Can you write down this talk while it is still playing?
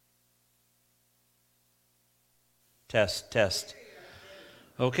Test, test.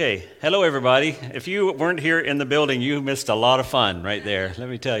 Okay, hello everybody. If you weren't here in the building, you missed a lot of fun right there, let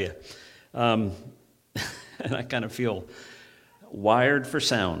me tell you. And I kind of feel wired for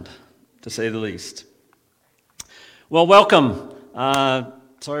sound, to say the least. Well, welcome.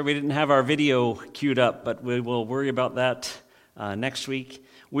 Sorry we didn't have our video queued up, but we will worry about that next week.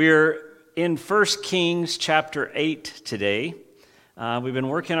 We're in 1 Kings chapter 8 today. We've been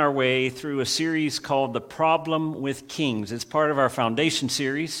working our way through a series called The Problem with Kings. It's part of our foundation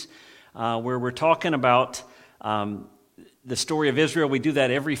series where we're talking about the story of Israel. We do that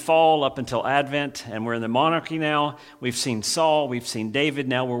every fall up until Advent, and we're in the monarchy now. We've seen Saul, we've seen David,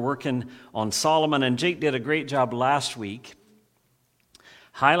 now we're working on Solomon, and Jake did a great job last week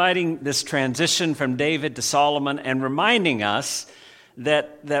highlighting this transition from David to Solomon and reminding us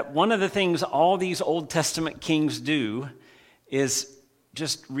that one of the things all these Old Testament kings do is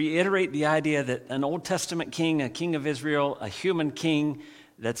just reiterate the idea that an Old Testament king, a king of Israel, a human king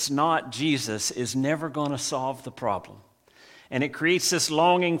that's not Jesus, is never going to solve the problem. And it creates this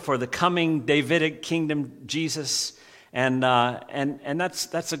longing for the coming Davidic kingdom, Jesus, and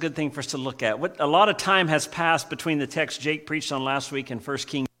that's a good thing for us to look at. A lot of time has passed between the text Jake preached on last week and 1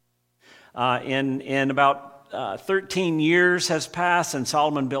 Kings. In about 13 years has passed, and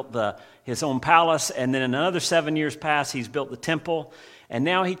Solomon built his own palace, and then in another 7 years passed, he's built the temple, and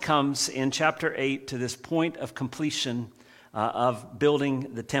now he comes in chapter 8 to this point of completion of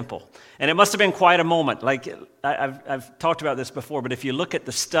building the temple. And it must have been quite a moment. Like I've talked about this before, but if you look at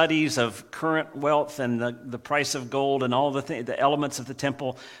the studies of current wealth and the price of gold and all the elements of the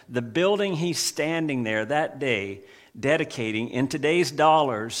temple, the building he's standing there that day dedicating in today's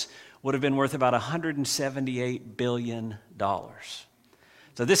dollars would have been worth about $178 billion.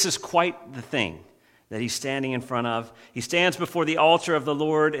 So this is quite the thing that he's standing in front of. He stands before the altar of the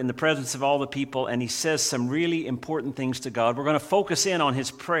Lord in the presence of all the people, and he says some really important things to God. We're going to focus in on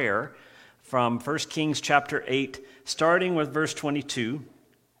his prayer from 1 Kings chapter 8, starting with verse 22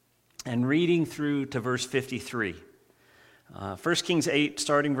 and reading through to verse 53. 1 Kings 8,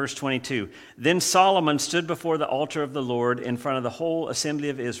 starting verse 22. Then Solomon stood before the altar of the Lord in front of the whole assembly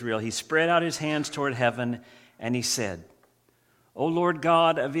of Israel. He spread out his hands toward heaven, and he said, O Lord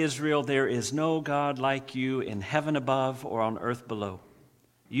God of Israel, there is no God like you in heaven above or on earth below.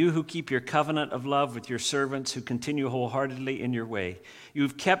 You who keep your covenant of love with your servants, who continue wholeheartedly in your way. You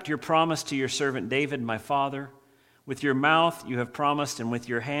have kept your promise to your servant David, my father. With your mouth you have promised, and with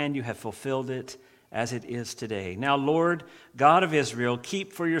your hand you have fulfilled it, as it is today. Now, Lord, God of Israel,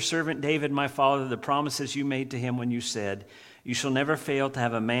 keep for your servant David, my father, the promises you made to him when you said, you shall never fail to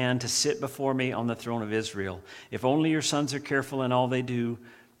have a man to sit before me on the throne of Israel. If only your sons are careful in all they do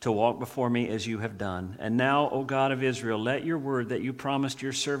to walk before me as you have done. And now, O God of Israel, let your word that you promised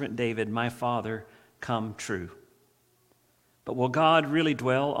your servant David, my father, come true. But will God really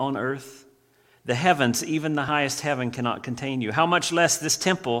dwell on earth? The heavens, even the highest heaven, cannot contain you. How much less this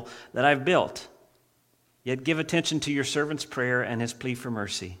temple that I've built? Yet give attention to your servant's prayer and his plea for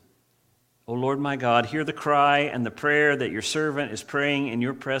mercy. O Lord my God, hear the cry and the prayer that your servant is praying in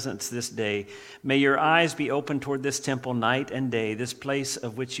your presence this day. May your eyes be open toward this temple night and day, this place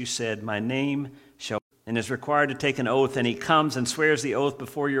of which you said, my name shall be, and is required to take an oath, and he comes and swears the oath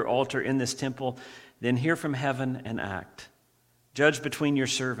before your altar in this temple. Then hear from heaven and act. Judge between your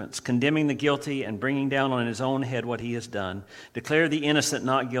servants, condemning the guilty and bringing down on his own head what he has done. Declare the innocent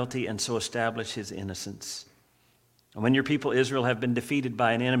not guilty, and so establish his innocence. And when your people Israel have been defeated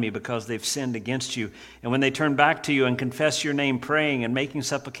by an enemy because they've sinned against you, and when they turn back to you and confess your name, praying and making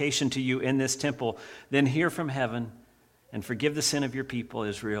supplication to you in this temple, then hear from heaven and forgive the sin of your people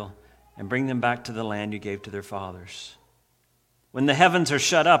Israel, and bring them back to the land you gave to their fathers. When the heavens are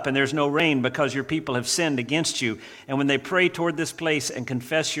shut up and there's no rain because your people have sinned against you, and when they pray toward this place and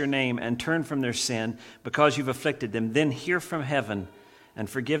confess your name and turn from their sin because you've afflicted them, then hear from heaven and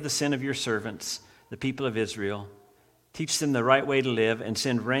forgive the sin of your servants, the people of Israel. Teach them the right way to live, and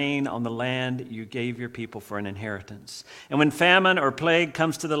send rain on the land you gave your people for an inheritance. And when famine or plague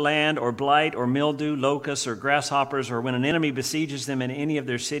comes to the land, or blight or mildew, locusts or grasshoppers, or when an enemy besieges them in any of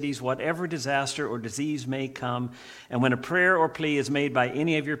their cities, whatever disaster or disease may come, and when a prayer or plea is made by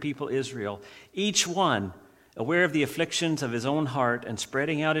any of your people Israel, each one aware of the afflictions of his own heart and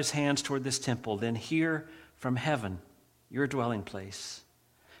spreading out his hands toward this temple, then hear from heaven, your dwelling place.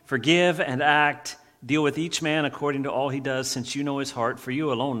 Forgive and act. Deal with each man according to all he does, since you know his heart, for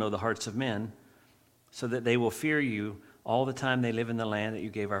you alone know the hearts of men, so that they will fear you all the time they live in the land that you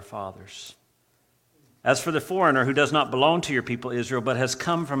gave our fathers. As for the foreigner who does not belong to your people Israel, but has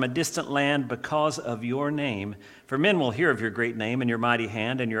come from a distant land because of your name, for men will hear of your great name and your mighty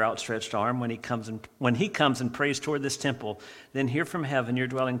hand and your outstretched arm when he comes and prays toward this temple, then hear from heaven your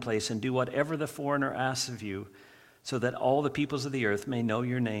dwelling place and do whatever the foreigner asks of you, so that all the peoples of the earth may know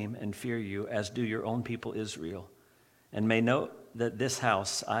your name and fear you, as do your own people Israel, and may know that this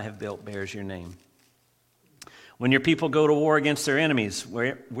house I have built bears your name. When your people go to war against their enemies,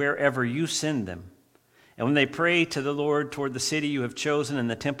 wherever you send them, and when they pray to the Lord toward the city you have chosen and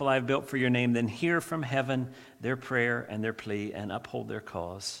the temple I have built for your name, then hear from heaven their prayer and their plea and uphold their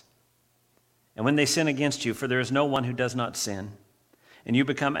cause. And when they sin against you, for there is no one who does not sin, and you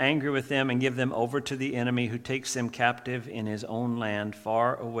become angry with them and give them over to the enemy who takes them captive in his own land,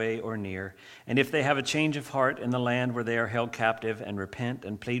 far away or near. And if they have a change of heart in the land where they are held captive and repent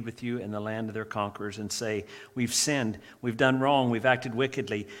and plead with you in the land of their conquerors and say, we've sinned, we've done wrong, we've acted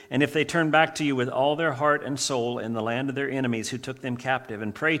wickedly. And if they turn back to you with all their heart and soul in the land of their enemies who took them captive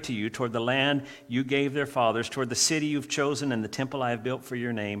and pray to you toward the land you gave their fathers, toward the city you've chosen and the temple I have built for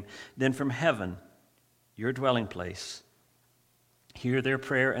your name, then from heaven, your dwelling place, hear their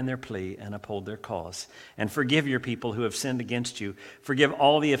prayer and their plea and uphold their cause. And forgive your people who have sinned against you. Forgive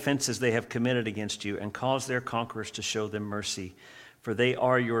all the offenses they have committed against you and cause their conquerors to show them mercy. For they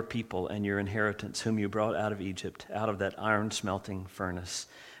are your people and your inheritance, whom you brought out of Egypt, out of that iron-smelting furnace.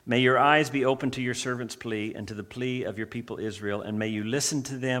 May your eyes be open to your servant's plea and to the plea of your people Israel, and may you listen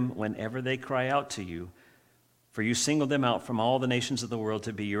to them whenever they cry out to you. For you singled them out from all the nations of the world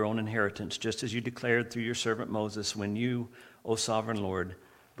to be your own inheritance, just as you declared through your servant Moses when you, O sovereign Lord,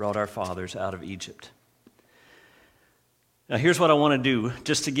 brought our fathers out of Egypt. Now here's what I want to do,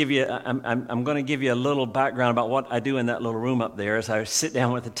 just to give you, I'm going to give you a little background about what I do in that little room up there as I sit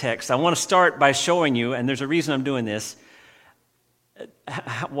down with the text. I want to start by showing you, and there's a reason I'm doing this,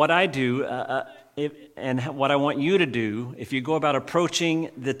 what I do and what I want you to do if you go about approaching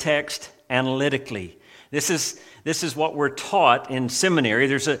the text analytically. This is what we're taught in seminary.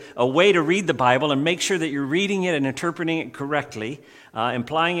 There's a way to read the Bible and make sure that you're reading it and interpreting it correctly,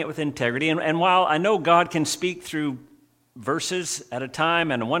 implying it with integrity. And while I know God can speak through verses at a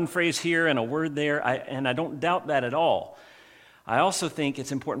time and one phrase here and a word there, and I don't doubt that at all, I also think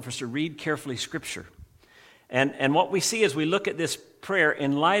it's important for us to read carefully Scripture. And what we see as we look at this prayer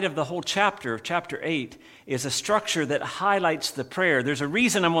in light of the whole chapter, chapter 8, is a structure that highlights the prayer. There's a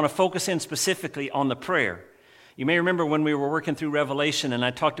reason I want to focus in specifically on the prayer. You may remember when we were working through Revelation and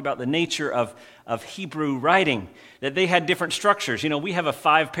I talked about the nature of Hebrew writing, that they had different structures. You know, we have a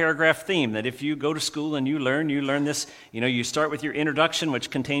 5-paragraph theme that if you go to school and you learn this, you start with your introduction, which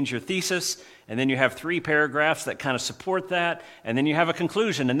contains your thesis, and then you have 3 paragraphs that kind of support that, and then you have a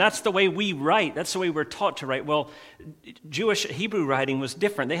conclusion. And that's the way we write. That's the way we're taught to write. Well, Jewish Hebrew writing was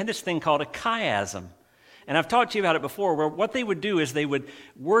different. They had this thing called a chiasm. And I've talked to you about it before, where what they would do is they would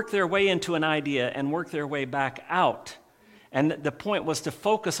work their way into an idea and work their way back out. And the point was to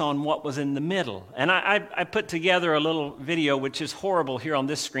focus on what was in the middle. And I put together a little video, which is horrible here on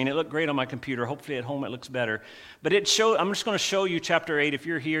this screen. It looked great on my computer. Hopefully at home it looks better. But I'm just going to show you chapter 8. If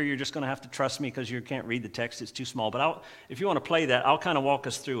you're here, you're just going to have to trust me because you can't read the text. It's too small. But if you want to play that, I'll kind of walk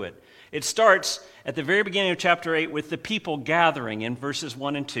us through it. It starts at the very beginning of chapter 8 with the people gathering in verses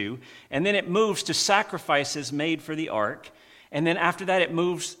 1 and 2. And then it moves to sacrifices made for the ark. And then after that, it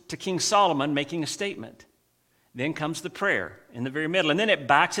moves to King Solomon making a statement. Then comes the prayer in the very middle. And then it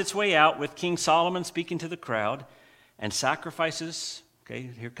backs its way out with King Solomon speaking to the crowd and sacrifices. Okay,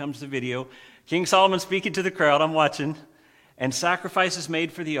 here comes the video. King Solomon speaking to the crowd, I'm watching, and sacrifices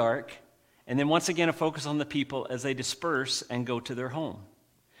made for the ark. And then once again, a focus on the people as they disperse and go to their home.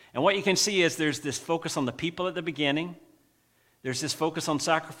 And what you can see is there's this focus on the people at the beginning. There's this focus on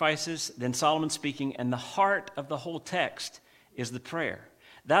sacrifices, then Solomon speaking, and the heart of the whole text is the prayer.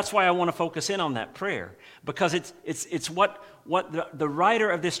 That's why I want to focus in on that prayer, because it's what the writer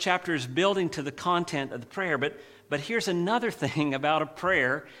of this chapter is building to the content of the prayer. But here's another thing about a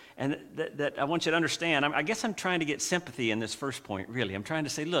prayer, and that I want you to understand. I guess I'm trying to get sympathy in this first point, really. I'm trying to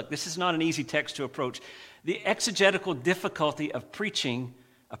say, look, this is not an easy text to approach. The exegetical difficulty of preaching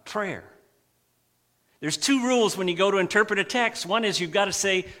a prayer. There's 2 rules when you go to interpret a text. One is you've got to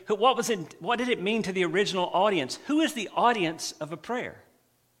say, what did it mean to the original audience? Who is the audience of a prayer?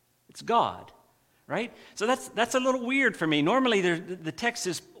 It's God, right? So that's a little weird for me. Normally, the text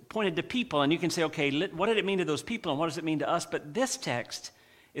is pointed to people, and you can say, okay, what did it mean to those people, and what does it mean to us? But this text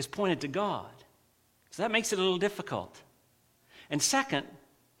is pointed to God. So that makes it a little difficult. And second,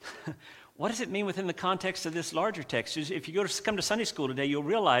 what does it mean within the context of this larger text? If you come to Sunday school today, you'll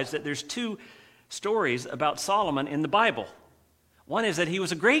realize that there's 2 stories about Solomon in the Bible. One is that he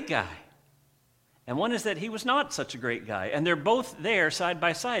was a great guy. and one is that he was not such a great guy. And they're both there side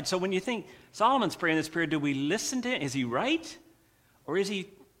by side. So when you think Solomon's praying this prayer, do we listen to him? Is he right? Or is he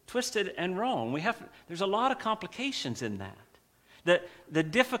twisted and wrong? There's a lot of complications in that. The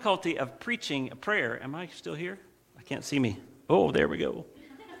difficulty of preaching a prayer, am I still here? I can't see me. Oh, there we go.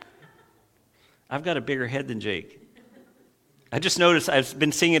 I've got a bigger head than Jake. I just noticed I've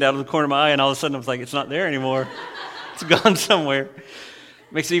been seeing it out of the corner of my eye, and all of a sudden I was like, it's not there anymore. It's gone somewhere.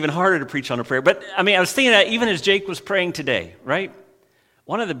 Makes it even harder to preach on a prayer. But, I was thinking that even as Jake was praying today, right?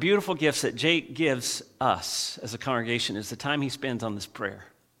 One of the beautiful gifts that Jake gives us as a congregation is the time he spends on this prayer.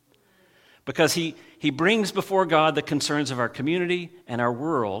 Because he brings before God the concerns of our community and our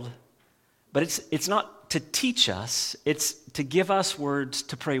world, but it's not to teach us, it's to give us words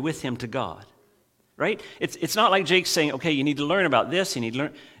to pray with him to God. Right? It's not like Jake's saying, okay, you need to learn about this, you need to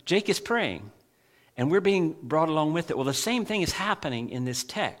learn. Jake is praying, and we're being brought along with it. Well, the same thing is happening in this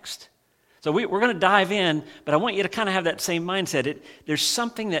text. So we're going to dive in, but I want you to kind of have that same mindset. There's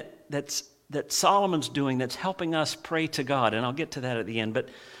something that Solomon's doing that's helping us pray to God, and I'll get to that at the end. But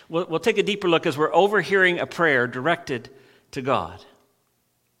we'll take a deeper look as we're overhearing a prayer directed to God.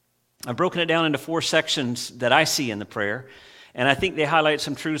 I've broken it down into 4 sections that I see in the prayer, and I think they highlight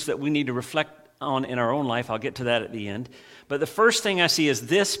some truths that we need to reflect on in our own life. I'll get to that at the end. But the first thing I see is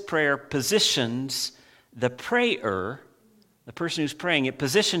this prayer positions the prayer, the person who's praying, it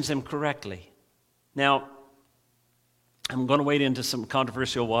positions them correctly. Now, I'm going to wade into some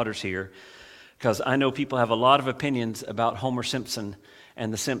controversial waters here because I know people have a lot of opinions about Homer Simpson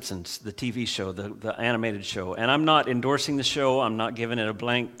and The Simpsons, the TV show, the animated show. And I'm not endorsing the show. I'm not giving it a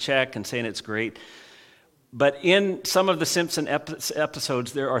blank check and saying it's great. But in some of the Simpson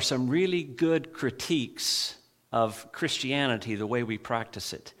episodes, there are some really good critiques of Christianity, the way we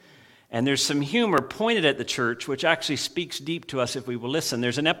practice it. And there's some humor pointed at the church, which actually speaks deep to us if we will listen.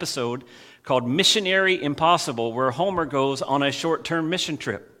 There's an episode called Missionary Impossible, where Homer goes on a short-term mission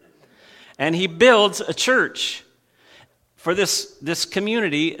trip. And he builds a church for this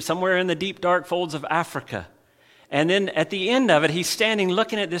community somewhere in the deep, dark folds of Africa. And then at the end of it, he's standing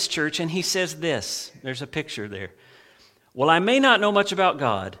looking at this church, and he says this. There's a picture there. Well, I may not know much about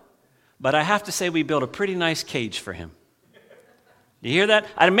God, but I have to say we built a pretty nice cage for him. Do you hear that?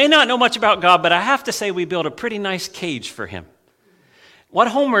 I may not know much about God, but I have to say we built a pretty nice cage for him. What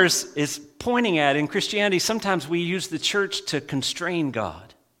Homer is pointing at in Christianity, sometimes we use the church to constrain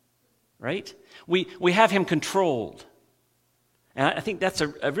God, right? We have him controlled. And I think that's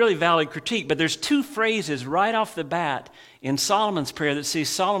a really valid critique, but there's 2 phrases right off the bat in Solomon's prayer that see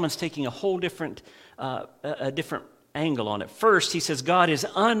Solomon's taking a whole different angle on it. First, he says, God is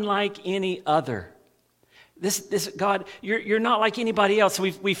unlike any other. This God, you're not like anybody else.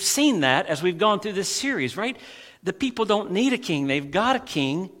 We've seen that as we've gone through this series, right? The people don't need a king. They've got a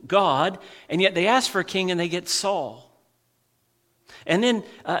king, God, and yet they ask for a king and they get Saul. And then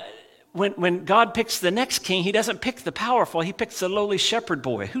when God picks the next king, he doesn't pick the powerful. He picks the lowly shepherd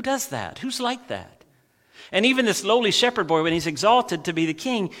boy. Who does that? Who's like that? And even this lowly shepherd boy, when he's exalted to be the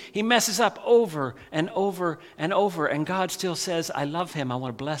king, he messes up over and over and over. And God still says, I love him. I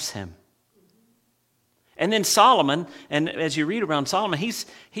want to bless him. And then Solomon, and as you read around Solomon,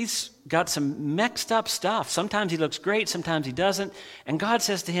 he's got some mixed up stuff. Sometimes he looks great, sometimes he doesn't. And God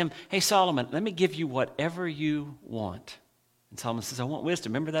says to him, hey, Solomon, let me give you whatever you want. And Solomon says, I want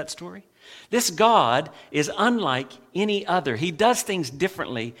wisdom. Remember that story? This God is unlike any other. He does things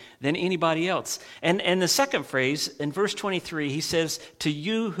differently than anybody else. And the second phrase, in verse 23, he says, to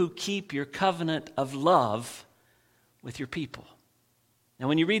you who keep your covenant of love with your people. Now,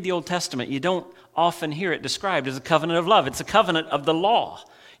 when you read the Old Testament, you don't often hear it described as a covenant of love. It's a covenant of the law.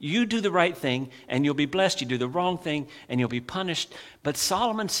 You do the right thing, and you'll be blessed. You do the wrong thing, and you'll be punished. But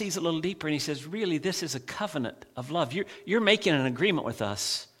Solomon sees a little deeper, and he says, really, this is a covenant of love. You're making an agreement with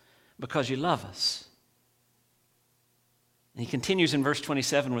us because you love us. And he continues in verse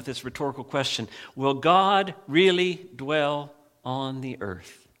 27 with this rhetorical question, will God really dwell on the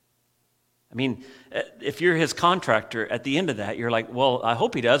earth? I mean, if you're his contractor, at the end of that, you're like, well, I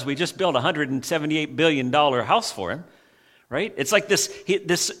hope he does. We just built a $178 billion house for him, right? It's like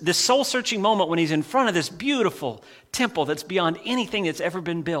this soul-searching moment when he's in front of this beautiful temple that's beyond anything that's ever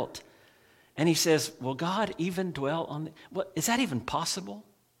been built. And he says, will God even dwell on is that even possible?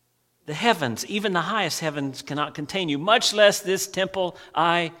 The heavens, even the highest heavens, cannot contain you, much less this temple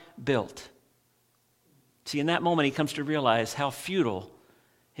I built. See, in that moment, he comes to realize how futile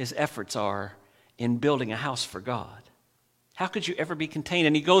his efforts are in building a house for God. How could you ever be contained?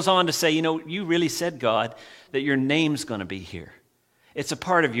 And he goes on to say, you really said, God, that your name's going to be here. It's a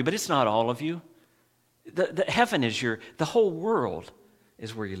part of you, but it's not all of you. The heaven is the whole world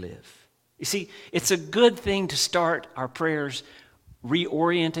is where you live. You see, it's a good thing to start our prayers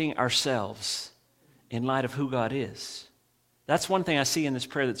reorienting ourselves in light of who God is. That's one thing I see in this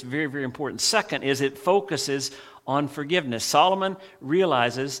prayer that's very, very important. Second is it focuses on forgiveness. Solomon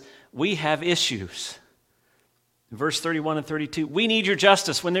realizes we have issues. Verse 31 and 32, we need your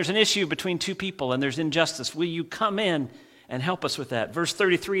justice. When there's an issue between two people and there's injustice, will you come in and help us with that? Verse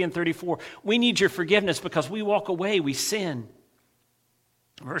 33 and 34, we need your forgiveness because we walk away, we sin.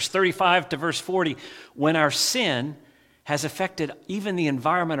 Verse 35 to verse 40, when our sin has affected even the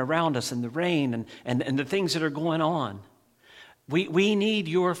environment around us and the rain and the things that are going on, we need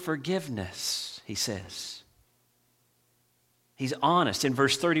your forgiveness, he says. He's honest. In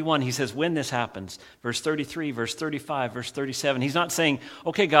verse 31, he says, when this happens. Verse 33, verse 35, verse 37. He's not saying,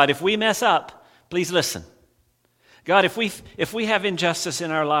 okay, God, if we mess up, please listen. God, if we have injustice in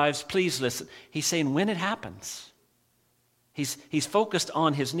our lives, please listen. He's saying when it happens. He's focused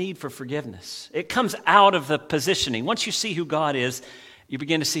on his need for forgiveness. It comes out of the positioning. Once you see who God is, you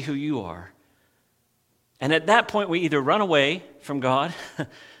begin to see who you are. And at that point, we either run away from God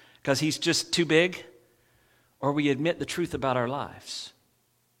because he's just too big, or we admit the truth about our lives.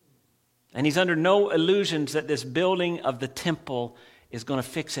 And he's under no illusions that this building of the temple is going to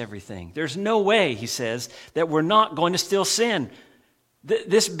fix everything. There's no way, he says, that we're not going to still sin.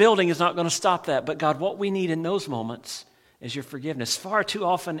 This building is not going to stop that. But God, what we need in those moments is your forgiveness. Far too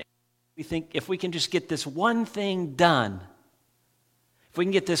often, we think if we can just get this one thing done, if we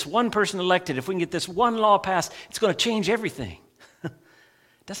can get this one person elected, if we can get this one law passed, it's going to change everything. It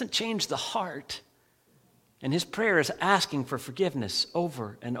doesn't change the heart. And his prayer is asking for forgiveness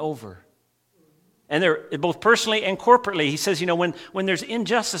over and over. And they're both personally and corporately. He says, when there's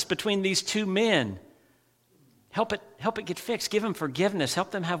injustice between these two men, help it get fixed. Give them forgiveness.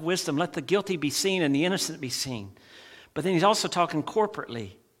 Help them have wisdom. Let the guilty be seen and the innocent be seen. But then he's also talking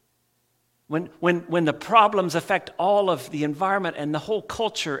corporately. When the problems affect all of the environment and the whole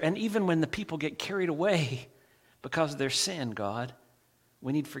culture, and even when the people get carried away because of their sin, God,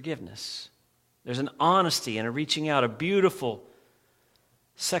 we need forgiveness. There's an honesty and a reaching out, a beautiful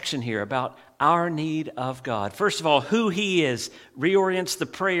section here about our need of God. First of all, who he is reorients the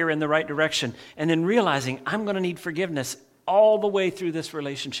prayer in the right direction, and then realizing I'm going to need forgiveness all the way through this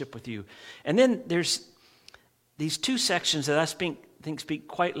relationship with you. And then there's these two sections that I think speak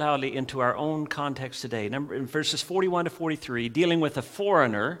quite loudly into our own context today. In verses 41 to 43, dealing with a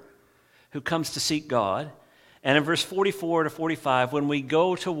foreigner who comes to seek God. And in verse 44 to 45, when we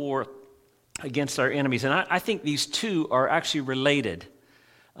go to war against our enemies. And I think these two are actually related.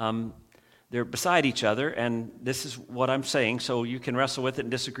 They're beside each other, and this is what I'm saying, so you can wrestle with it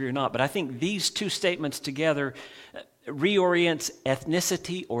and disagree or not. But I think these two statements together reorients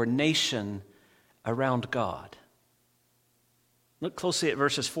ethnicity or nation around God. Look closely at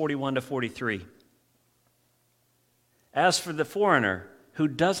verses 41 to 43. As for the foreigner who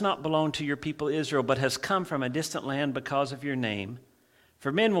does not belong to your people Israel, but has come from a distant land because of your name,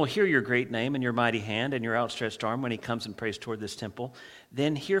 for men will hear your great name and your mighty hand and your outstretched arm when he comes and prays toward this temple,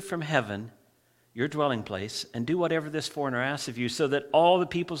 then hear from heaven, your dwelling place, and do whatever this foreigner asks of you, so that all the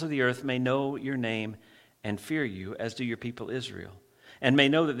peoples of the earth may know your name and fear you, as do your people Israel, and may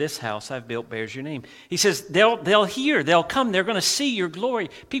know that this house I've built bears your name. He says they'll hear, they'll come, they're going to see your glory.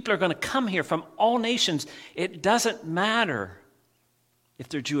 People are going to come here from all nations. It doesn't matter if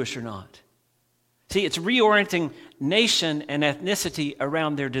they're Jewish or not. See, it's reorienting nation and ethnicity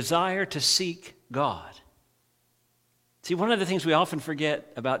around their desire to seek God. See, one of the things we often forget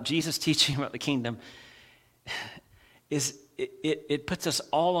about Jesus' teaching about the kingdom is it puts us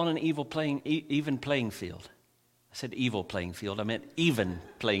all on an even playing field. I said evil playing field. I meant even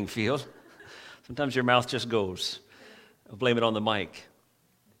playing field. Sometimes your mouth just goes. I'll blame it on the mic.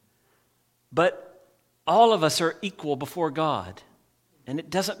 But all of us are equal before God. And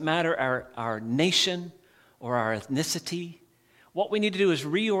it doesn't matter our nation or our ethnicity. What we need to do is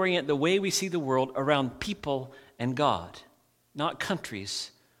reorient the way we see the world around people and God, not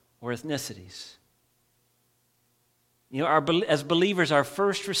countries or ethnicities. As believers, our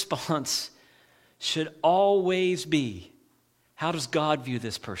first response should always be, how does God view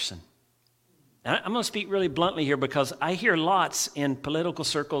this person? And I'm going to speak really bluntly here because I hear lots in political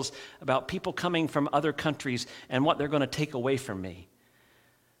circles about people coming from other countries and what they're going to take away from me.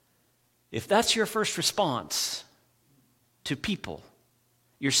 If that's your first response to people,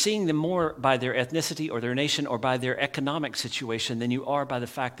 you're seeing them more by their ethnicity or their nation or by their economic situation than you are by the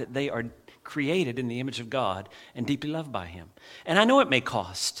fact that they are created in the image of God and deeply loved by him. And I know it may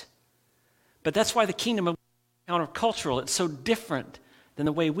cost, but that's why the kingdom of God is countercultural. It's so different than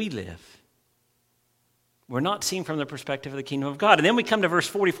the way we live. We're not seeing from the perspective of the kingdom of God. And then we come to verse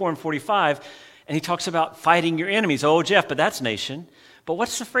 44 and 45, and he talks about fighting your enemies. Oh, Jeff, but that's nation. But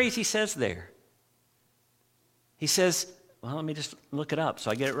what's the phrase he says there? He says, well, let me just look it up so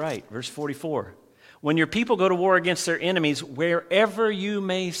I get it right. Verse 44. When your people go to war against their enemies, wherever you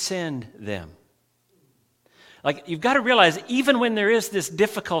may send them. Like, you've got to realize, even when there is this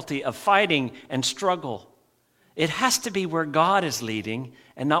difficulty of fighting and struggle, it has to be where God is leading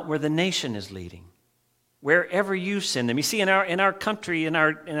and not where the nation is leading. Wherever you send them. You see, in our country, in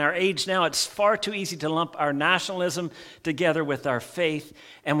our age now, it's far too easy to lump our nationalism together with our faith,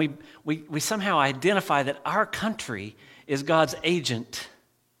 and we somehow identify that our country is God's agent.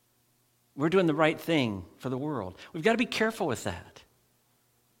 We're doing the right thing for the world. We've got to be careful with that.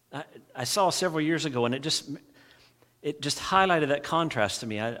 I saw several years ago, and it just highlighted that contrast to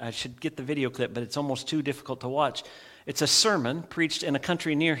me. I should get the video clip, but it's almost too difficult to watch. It's a sermon preached in a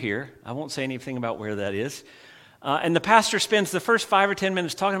country near here. I won't say anything about where that is. And the pastor spends the first 5 or 10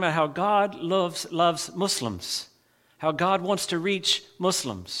 minutes talking about how God loves Muslims, how God wants to reach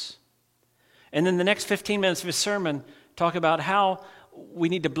Muslims. And then the next 15 minutes of his sermon talk about how we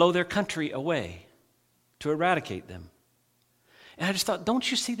need to blow their country away to eradicate them. And I just thought, don't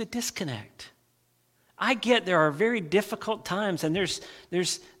you see the disconnect? I get there are very difficult times, and there's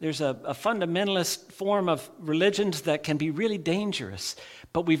a fundamentalist form of religions that can be really dangerous.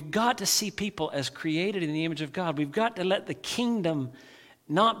 But we've got to see people as created in the image of God. We've got to let the kingdom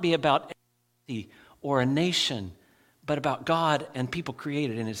not be about a or a nation, but about God and people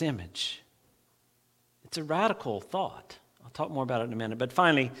created in his image. It's a radical thought. I'll talk more about it in a minute. But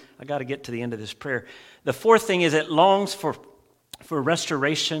finally, I got to get to the end of this prayer. The fourth thing is it longs for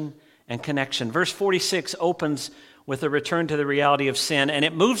restoration and connection. Verse 46 opens with a return to the reality of sin, and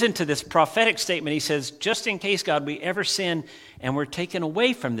it moves into this prophetic statement. He says, just in case, God, we ever sin and we're taken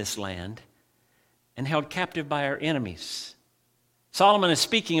away from this land and held captive by our enemies. Solomon is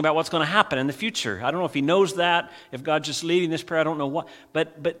speaking about what's going to happen in the future. I don't know if he knows that, if God's just leading this prayer, I don't know what.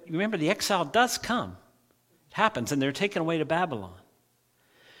 But remember, the exile does come. It happens, and they're taken away to Babylon.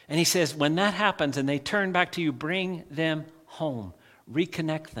 And he says, when that happens and they turn back to you, bring them home,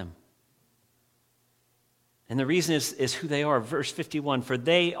 reconnect them. And the reason is who they are. Verse 51, for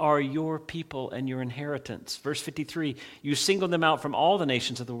they are your people and your inheritance. Verse 53, you singled them out from all the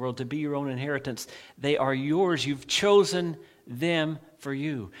nations of the world to be your own inheritance. They are yours. You've chosen them for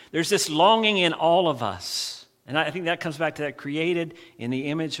you. There's this longing in all of us. And I think that comes back to that created in the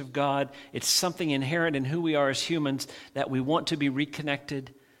image of God. It's something inherent in who we are as humans that we want to be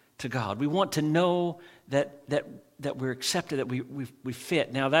reconnected to God. We want to know that we're accepted, that we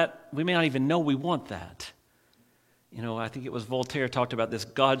fit. Now that we may not even know we want that. You know, I think it was Voltaire talked about this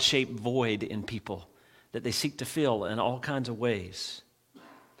God-shaped void in people that they seek to fill in all kinds of ways.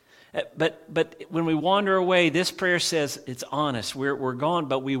 But when we wander away, this prayer says it's honest. We're gone,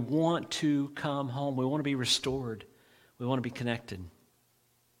 but we want to come home. We want to be restored. We want to be connected.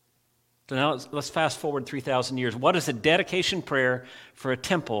 So now let's fast forward 3,000 years. What is a dedication prayer for a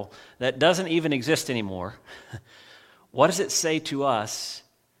temple that doesn't even exist anymore? What does it say to us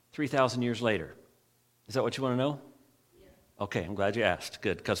 3,000 years later? Is that what you want to know? Okay, I'm glad you asked.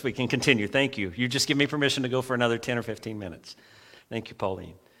 Good, because we can continue. Thank you. You just give me permission to go for another 10 or 15 minutes. Thank you,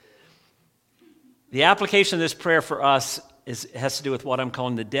 Pauline. The application of this prayer for us has to do with what I'm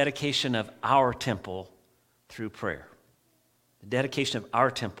calling the dedication of our temple through prayer. The dedication of our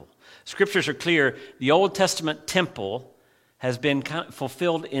temple. Scriptures are clear. The Old Testament temple has been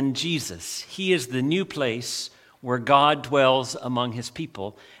fulfilled in Jesus. He is the new place where God dwells among his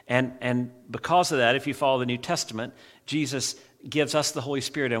people. And because of that, if you follow the New Testament, Jesus gives us the Holy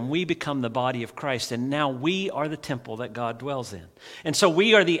Spirit and we become the body of Christ. And now we are the temple that God dwells in. And so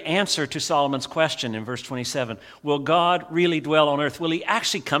we are the answer to Solomon's question in verse 27. Will God really dwell on earth? Will he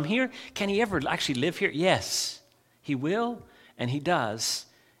actually come here? Can he ever actually live here? Yes, he will, and he does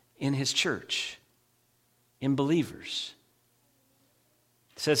in his church, in believers.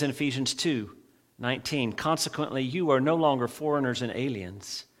 It says in Ephesians 2:19, consequently, you are no longer foreigners and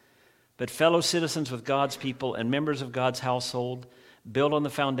aliens, but fellow citizens with God's people and members of God's household, built on the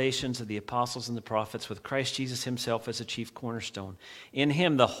foundations of the apostles and the prophets, with Christ Jesus himself as a chief cornerstone. In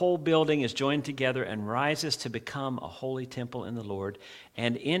him, the whole building is joined together and rises to become a holy temple in the Lord.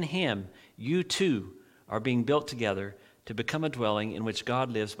 And in him, you too are being built together to become a dwelling in which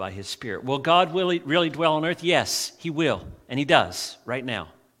God lives by his Spirit. Will God really dwell on earth? Yes, he will. And he does right now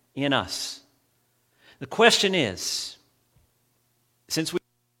in us. The question is, since we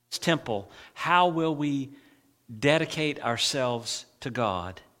are this temple, how will we dedicate ourselves to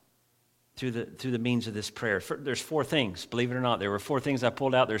God through the means of this prayer? There's 4 things, believe it or not. There were 4 things I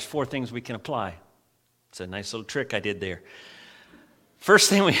pulled out. There's 4 things we can apply. It's a nice little trick I did there. First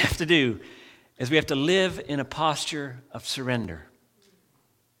thing we have to do is we have to live in a posture of surrender.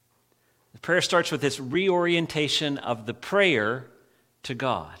 The prayer starts with this reorientation of the prayer to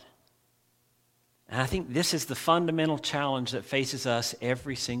God. And I think this is the fundamental challenge that faces us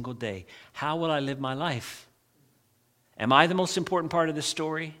every single day. How will I live my life? Am I the most important part of this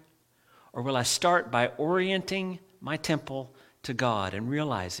story? Or will I start by orienting my temple to God and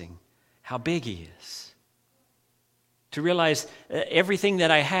realizing how big He is? To realize everything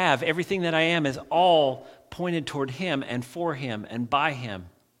that I have, everything that I am is all pointed toward Him and for Him and by Him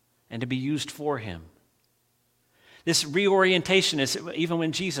and to be used for Him. This reorientation is even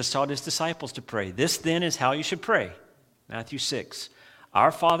when Jesus taught His disciples to pray. This then is how you should pray. Matthew 6.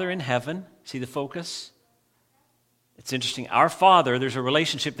 Our Father in heaven, see the focus? It's interesting. Our Father, there's a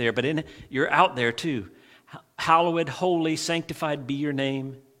relationship there, but you're out there too. Hallowed, holy, sanctified be your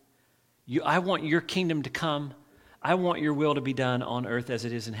name. I want your kingdom to come. I want your will to be done on earth as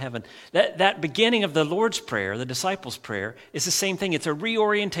it is in heaven. That beginning of the Lord's Prayer, the disciples' prayer, is the same thing. It's a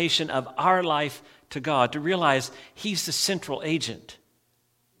reorientation of our life to God, to realize He's the central agent,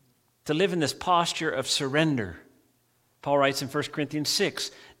 to live in this posture of surrender. Paul writes in 1 Corinthians 6,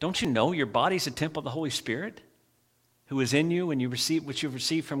 don't you know your body's a temple of the Holy Spirit who is in you when you receive what you've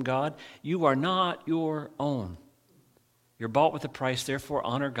received from God? You are not your own. You're bought with a price, therefore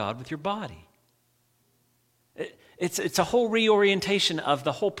honor God with your body. It's a whole reorientation of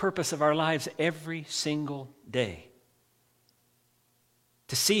the whole purpose of our lives every single day.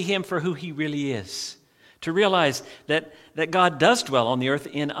 To see Him for who He really is. To realize that God does dwell on the earth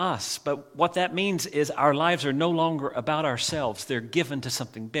in us. But what that means is our lives are no longer about ourselves. They're given to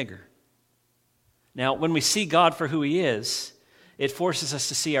something bigger. Now, when we see God for who He is, it forces us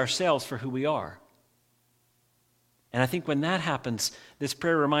to see ourselves for who we are. And I think when that happens, this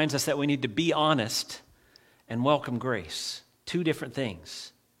prayer reminds us that we need to be honest and welcome grace. Two different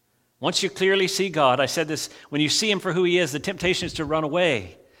things. Once you clearly see God, I said this, when you see Him for who He is, the temptation is to run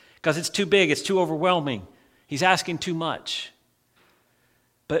away because it's too big, it's too overwhelming. He's asking too much.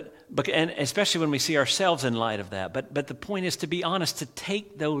 But and especially when we see ourselves in light of that. But the point is to be honest, to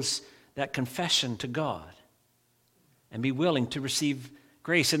take that confession to God and be willing to receive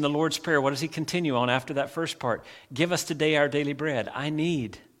grace. In the Lord's Prayer, what does He continue on after that first part? Give us today our daily bread. I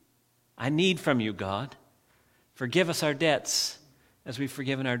need from you, God. Forgive us our debts as we've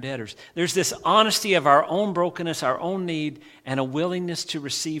forgiven our debtors. There's this honesty of our own brokenness, our own need, and a willingness to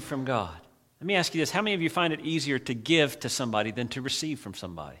receive from God. Let me ask you this. How many of you find it easier to give to somebody than to receive from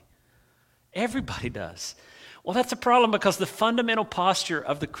somebody? Everybody does. Well, that's a problem because the fundamental posture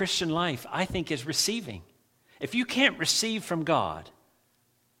of the Christian life, I think, is receiving. If you can't receive from God,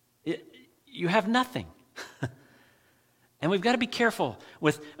 you have nothing. And we've got to be careful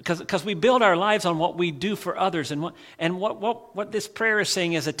because we build our lives on what we do for others. And what this prayer is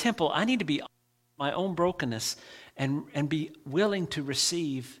saying as a temple, I need to be my own brokenness and be willing to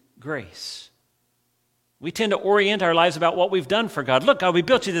receive grace. We tend to orient our lives about what we've done for God. Look, God, we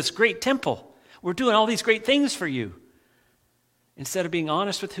built you this great temple. We're doing all these great things for you. Instead of being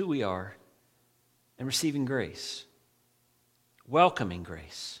honest with who we are and receiving grace, welcoming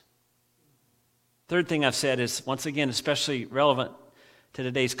grace. Third thing I've said is, once again, especially relevant to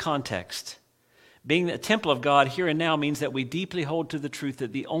today's context. Being the temple of God here and now means that we deeply hold to the truth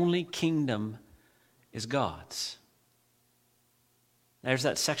that the only kingdom is God's. There's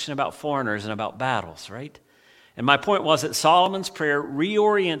that section about foreigners and about battles, right? And my point was that Solomon's prayer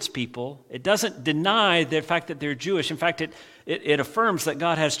reorients people. It doesn't deny the fact that they're Jewish. In fact, it affirms that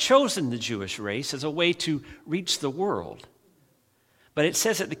God has chosen the Jewish race as a way to reach the world. But it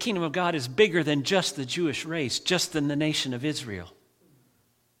says that the kingdom of God is bigger than just the Jewish race, just than the nation of Israel.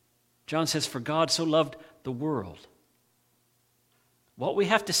 John says, for God so loved the world. What we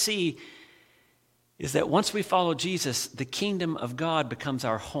have to see is that once we follow Jesus, the kingdom of God becomes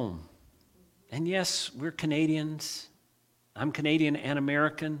our home. And yes, we're Canadians. I'm Canadian and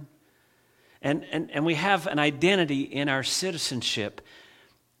American. And we have an identity in our citizenship,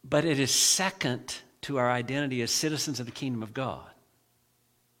 but it is second to our identity as citizens of the kingdom of God.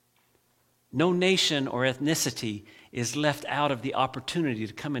 No nation or ethnicity is left out of the opportunity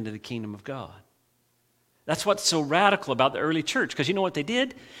to come into the kingdom of God. That's what's so radical about the early church, because you know what they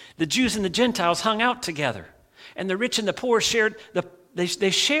did? The Jews and the Gentiles hung out together, and the rich and the poor shared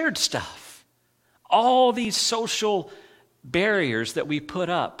they shared stuff. All these social barriers that we put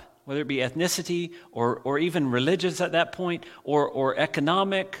up, whether it be ethnicity or even religious at that point, or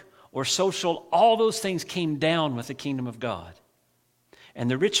economic or social, all those things came down with the kingdom of God. And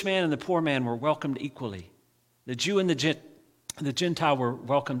the rich man and the poor man were welcomed equally. The Jew and the Gentile were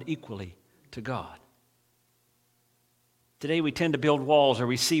welcomed equally to God. Today we tend to build walls, or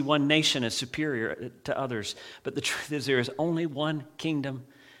we see one nation as superior to others. But the truth is there is only one kingdom,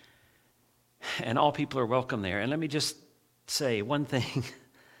 and all people are welcome there. And let me just say one thing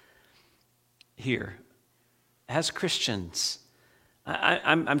here. As Christians,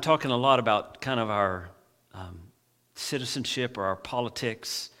 I'm talking a lot about kind of our citizenship or our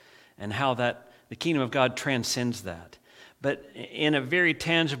politics and how that the kingdom of God transcends that. But in a very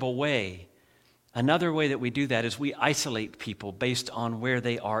tangible way, another way that we do that is we isolate people based on where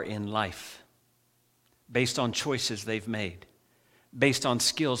they are in life, based on choices they've made, based on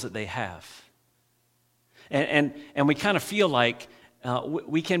skills that they have. And we kind of feel like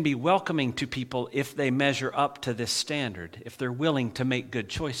we can be welcoming to people if they measure up to this standard, if they're willing to make good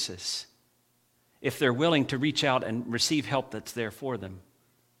choices, if they're willing to reach out and receive help that's there for them.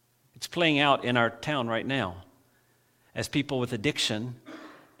 It's playing out in our town right now as people with addiction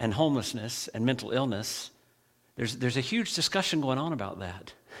and homelessness and mental illness. There's a huge discussion going on about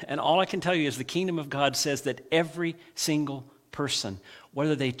that. And all I can tell you is the kingdom of God says that every single person,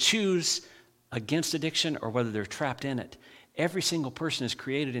 whether they choose against addiction or whether they're trapped in it, every single person is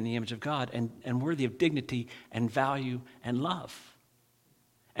created in the image of God and worthy of dignity and value and love.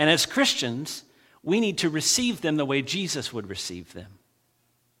 And as Christians, we need to receive them the way Jesus would receive them.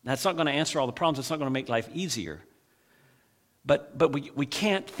 That's not going to answer all the problems. It's not going to make life easier. But we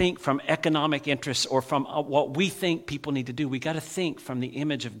can't think from economic interests or from what we think people need to do. We got to think from the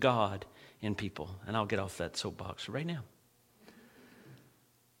image of God in people. And I'll get off that soapbox right now.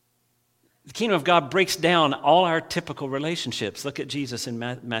 The kingdom of God breaks down all our typical relationships. Look at Jesus in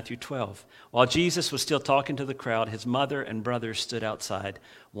Matthew 12. While Jesus was still talking to the crowd, his mother and brothers stood outside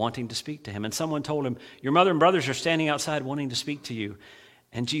wanting to speak to him. And someone told him, "Your mother and brothers are standing outside wanting to speak to you."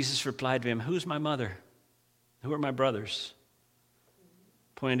 And Jesus replied to him, "Who's my mother? Who are my brothers?"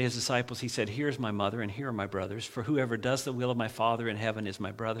 Pointing to his disciples, he said, "Here's my mother and here are my brothers. For whoever does the will of my Father in heaven is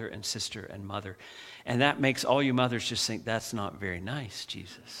my brother and sister and mother." And that makes all you mothers just think, that's not very nice,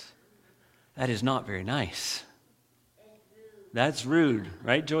 Jesus. That is not very nice. That's rude,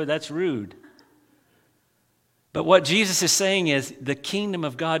 right, Joy? That's rude. But what Jesus is saying is the kingdom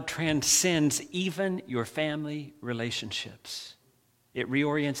of God transcends even your family relationships. It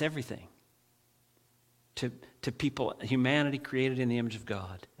reorients everything to people, humanity created in the image of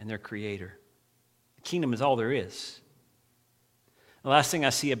God and their creator. The kingdom is all there is. The last thing I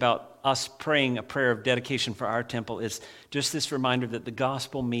see about us praying a prayer of dedication for our temple is just this reminder that the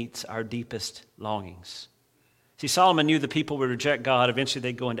gospel meets our deepest longings. See, Solomon knew the people would reject God. Eventually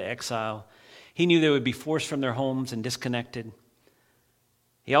they'd go into exile. He knew they would be forced from their homes and disconnected.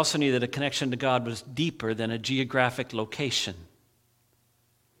 He also knew that a connection to God was deeper than a geographic location.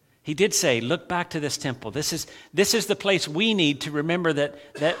 He did say, look back to this temple. This is the place we need to remember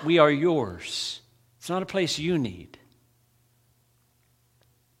that we are yours. It's not a place you need.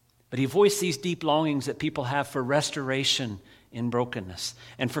 But he voiced these deep longings that people have for restoration in brokenness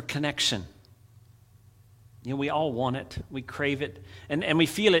and for connection. You know, we all want it. We crave it. And we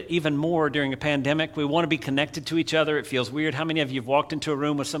feel it even more during a pandemic. We want to be connected to each other. It feels weird. How many of you have walked into a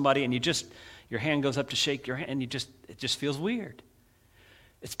room with somebody and your hand goes up to shake your hand and it just feels weird?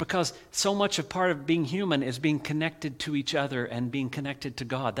 It's because so much of part of being human is being connected to each other and being connected to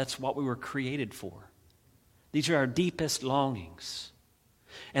God. That's what we were created for. These are our deepest longings.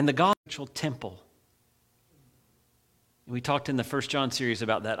 And the gospel temple. We talked in the 1 John series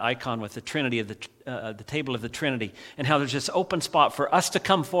about that icon with the Trinity of the table of the Trinity, and how there's this open spot for us to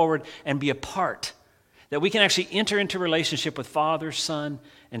come forward and be a part, that we can actually enter into relationship with Father, Son,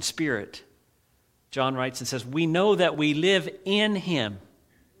 and Spirit. John writes and says, "We know that we live in Him."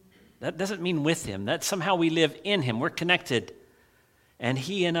 That doesn't mean with Him. That somehow we live in Him. We're connected. And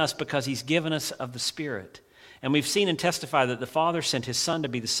He in us because He's given us of the Spirit. And we've seen and testified that the Father sent His Son to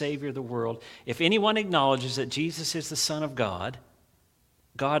be the Savior of the world. If anyone acknowledges that Jesus is the Son of God,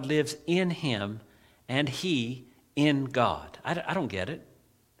 God lives in Him and He in God. I don't get it.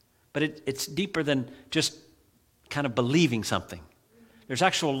 But it's deeper than just kind of believing something. There's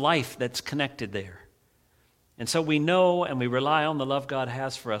actual life that's connected there. And so we know and we rely on the love God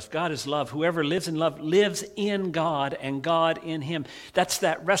has for us. God is love. Whoever lives in love lives in God and God in him. That's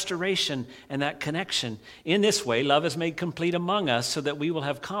that restoration and that connection. In this way, love is made complete among us so that we will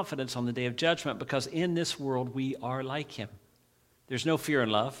have confidence on the day of judgment, because in this world we are like him. There's no fear in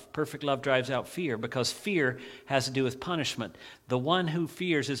love. Perfect love drives out fear, because fear has to do with punishment. The one who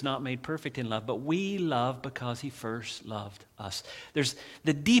fears is not made perfect in love, but we love because he first loved us. There's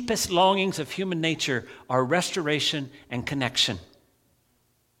the deepest longings of human nature are restoration and connection.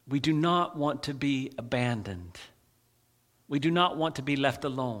 We do not want to be abandoned. We do not want to be left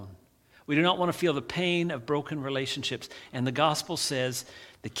alone. We do not want to feel the pain of broken relationships. And the gospel says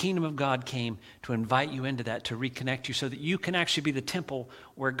the kingdom of God came to invite you into that, to reconnect you so that you can actually be the temple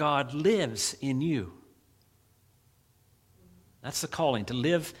where God lives in you. That's the calling, to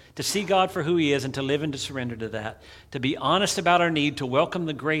live, to see God for who he is and to live and to surrender to that. To be honest about our need, to welcome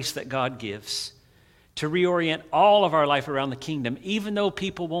the grace that God gives. To reorient all of our life around the kingdom, even though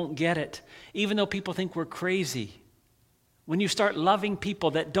people won't get it, even though people think we're crazy. When you start loving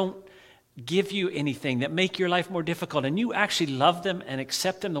people that don't give you anything, that make your life more difficult, and you actually love them and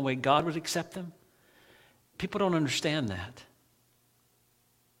accept them the way God would accept them, people don't understand that.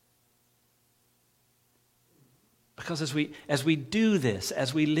 Because as we do this,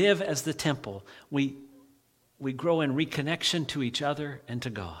 as we live as the temple, we grow in reconnection to each other and to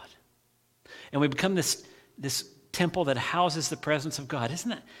God. And we become this temple that houses the presence of God.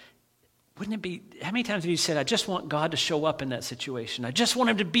 Wouldn't it be, how many times have you said, I just want God to show up in that situation. I just want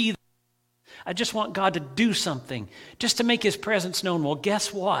him to be there. I just want God to do something just to make his presence known. Well,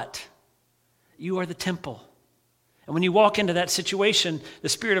 guess what? You are the temple. And when you walk into that situation, the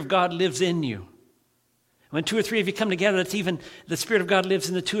Spirit of God lives in you. When 2 or 3 of you come together, that's even the Spirit of God lives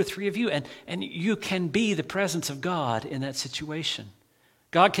in the 2 or 3 of you, and you can be the presence of God in that situation.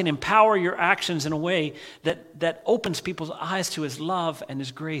 God can empower your actions in a way that opens people's eyes to his love and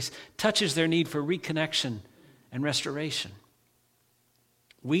his grace, touches their need for reconnection and restoration.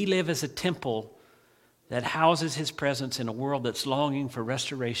 We live as a temple that houses his presence in a world that's longing for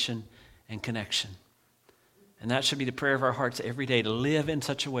restoration and connection. And that should be the prayer of our hearts every day, to live in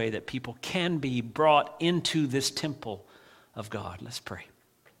such a way that people can be brought into this temple of God. Let's pray.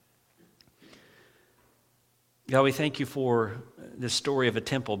 God, we thank you for this story of a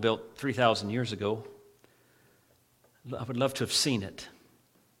temple built 3,000 years ago. I would love to have seen it.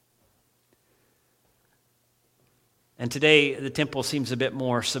 And today, the temple seems a bit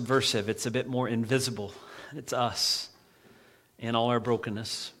more subversive. It's a bit more invisible. It's us and all our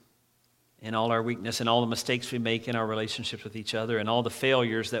brokenness and all our weakness and all the mistakes we make in our relationships with each other and all the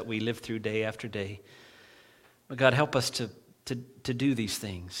failures that we live through day after day. But God, help us to do these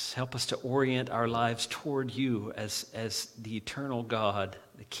things. Help us to orient our lives toward you as the eternal God,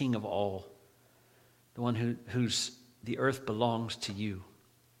 the King of all, the one whose the earth belongs to you.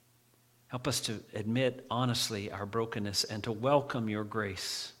 Help us to admit honestly our brokenness and to welcome your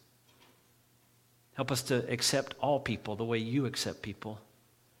grace. Help us to accept all people the way you accept people.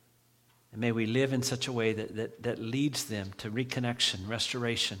 And may we live in such a way that leads them to reconnection,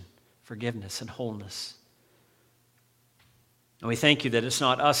 restoration, forgiveness, and wholeness. And we thank you that it's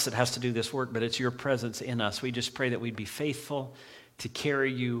not us that has to do this work, but it's your presence in us. We just pray that we'd be faithful to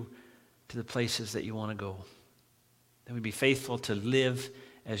carry you to the places that you want to go. That we'd be faithful to live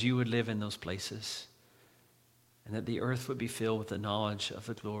as you would live in those places. And that the earth would be filled with the knowledge of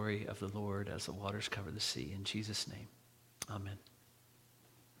the glory of the Lord as the waters cover the sea. In Jesus' name, amen.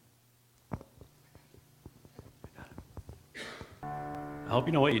 I hope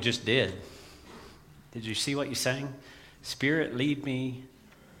you know what you just did. Did you see what you sang? Spirit, lead me.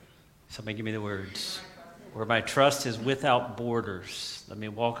 Somebody give me the words. Where my trust is without borders. Let me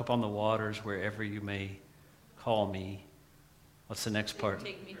walk upon the waters wherever you may call me. What's the next part?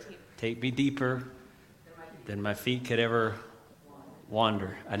 Take me deeper than my feet could ever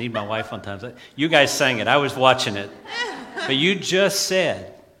wander. I need my wife on time. You guys sang it. I was watching it. But you just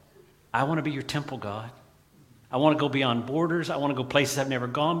said, I want to be your temple, God. I want to go beyond borders. I want to go places I've never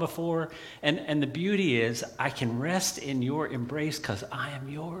gone before. And the beauty is I can rest in your embrace because I am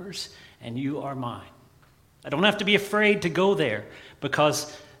yours and you are mine. I don't have to be afraid to go there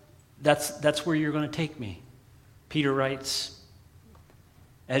because that's where you're going to take me. Peter writes,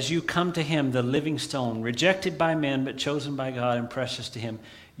 as you come to him, the living stone, rejected by men but chosen by God and precious to him,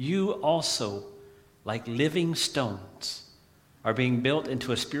 you also, like living stones, are being built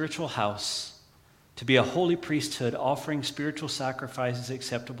into a spiritual house to be a holy priesthood, offering spiritual sacrifices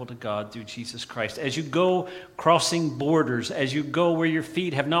acceptable to God through Jesus Christ. As you go crossing borders, as you go where your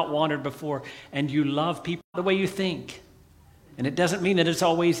feet have not wandered before, and you love people the way you think. And it doesn't mean that it's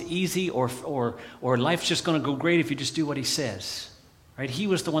always easy or life's just going to go great if you just do what he says. Right? He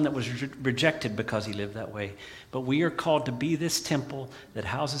was the one that was rejected because he lived that way. But we are called to be this temple that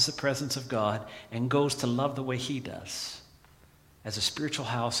houses the presence of God and goes to love the way he does. As a spiritual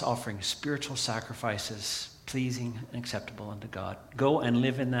house offering spiritual sacrifices, pleasing and acceptable unto God. Go and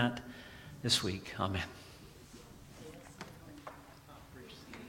live in that this week. Amen.